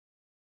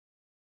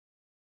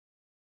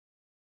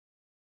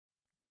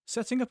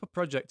Setting up a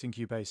project in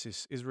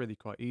Cubasis is really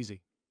quite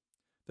easy.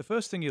 The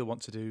first thing you'll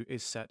want to do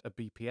is set a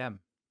BPM,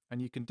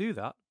 and you can do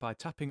that by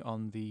tapping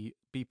on the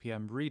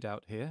BPM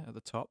readout here at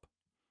the top,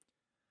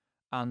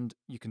 and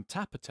you can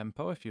tap a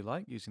tempo if you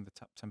like using the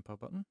tap tempo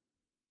button,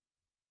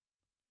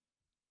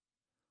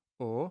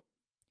 or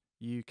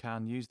you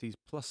can use these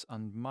plus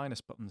and minus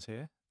buttons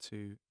here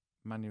to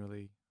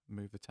manually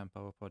move the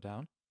tempo up or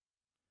down.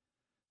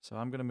 So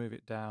I'm going to move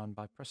it down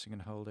by pressing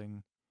and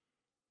holding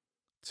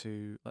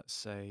to, let's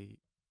say,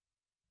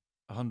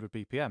 100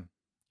 BPM.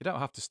 You don't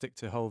have to stick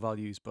to whole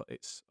values, but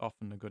it's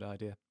often a good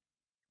idea.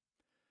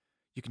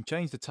 You can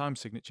change the time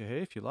signature here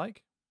if you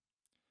like.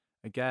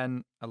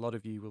 Again, a lot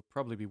of you will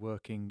probably be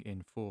working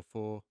in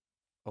 4/4,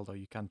 although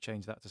you can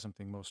change that to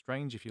something more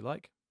strange if you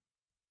like.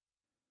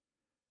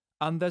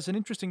 And there's an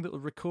interesting little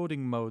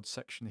recording mode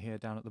section here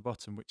down at the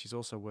bottom, which is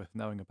also worth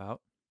knowing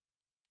about.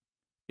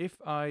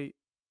 If I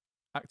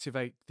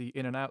activate the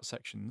in and out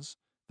sections,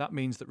 that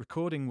means that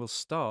recording will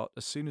start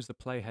as soon as the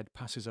playhead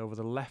passes over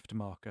the left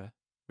marker,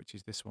 which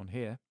is this one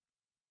here,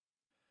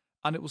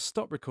 and it will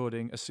stop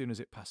recording as soon as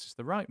it passes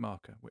the right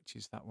marker, which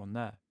is that one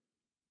there.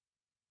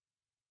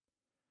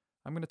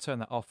 I'm going to turn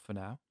that off for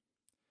now.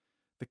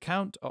 The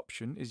count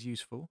option is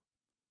useful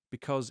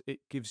because it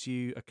gives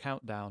you a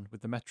countdown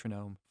with the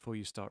metronome before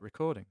you start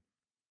recording.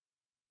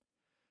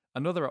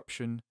 Another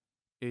option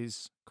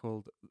is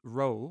called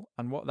roll,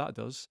 and what that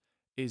does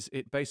is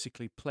it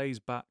basically plays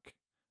back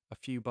a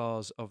few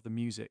bars of the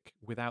music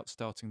without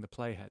starting the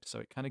playhead. So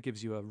it kind of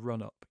gives you a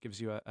run up, gives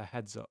you a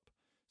heads up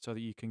so that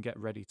you can get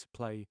ready to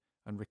play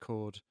and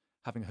record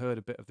having heard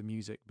a bit of the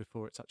music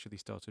before it's actually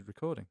started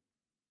recording.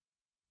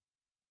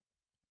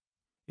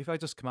 If I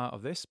just come out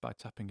of this by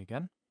tapping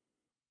again,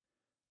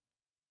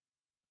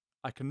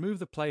 I can move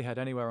the playhead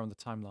anywhere on the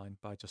timeline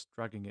by just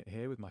dragging it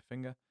here with my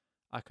finger.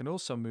 I can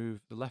also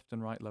move the left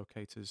and right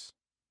locators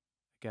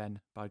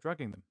again by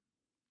dragging them.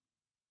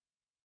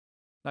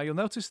 Now you'll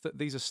notice that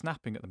these are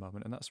snapping at the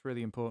moment, and that's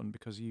really important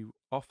because you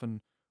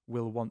often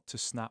will want to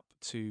snap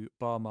to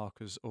bar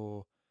markers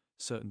or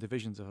certain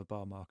divisions of a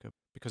bar marker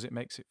because it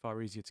makes it far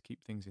easier to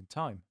keep things in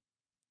time.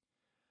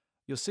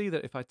 You'll see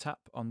that if I tap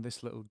on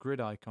this little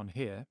grid icon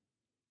here,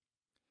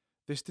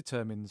 this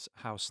determines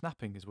how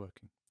snapping is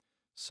working.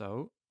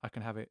 So I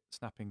can have it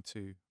snapping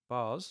to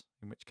bars,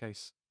 in which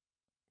case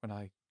when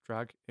I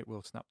drag it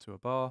will snap to a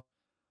bar,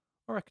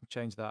 or I can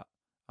change that.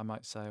 I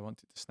might say I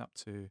want it to snap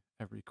to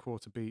every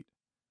quarter beat.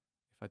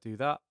 If I do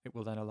that, it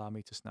will then allow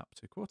me to snap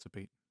to quarter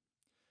beat.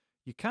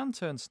 You can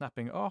turn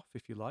snapping off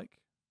if you like,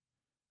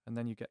 and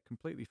then you get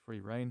completely free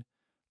rein.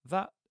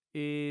 That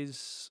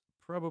is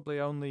probably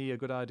only a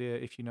good idea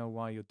if you know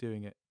why you're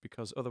doing it,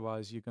 because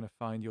otherwise you're going to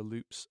find your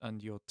loops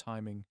and your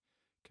timing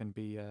can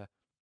be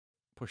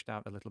pushed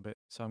out a little bit.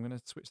 So I'm going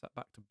to switch that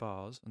back to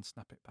bars and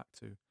snap it back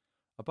to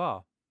a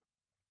bar.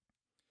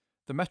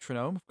 The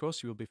metronome, of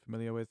course, you will be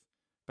familiar with,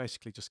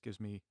 basically just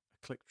gives me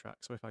a click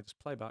track. So if I just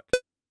play back,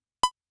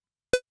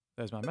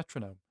 there's my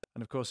metronome.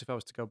 And of course, if I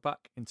was to go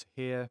back into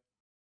here,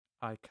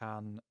 I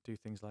can do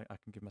things like I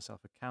can give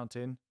myself a count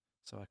in.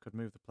 So I could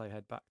move the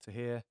playhead back to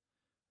here.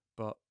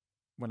 But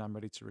when I'm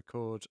ready to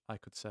record, I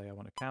could say I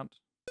want to count.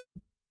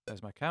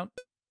 There's my count.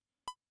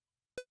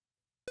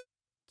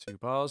 2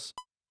 bars,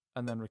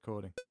 and then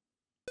recording.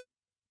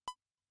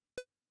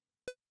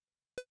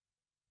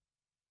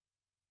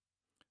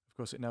 Of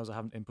course, it knows I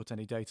haven't input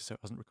any data, so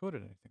it hasn't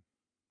recorded anything.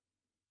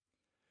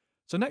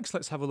 So next,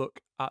 let's have a look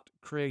at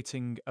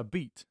creating a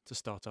beat to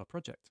start our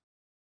project.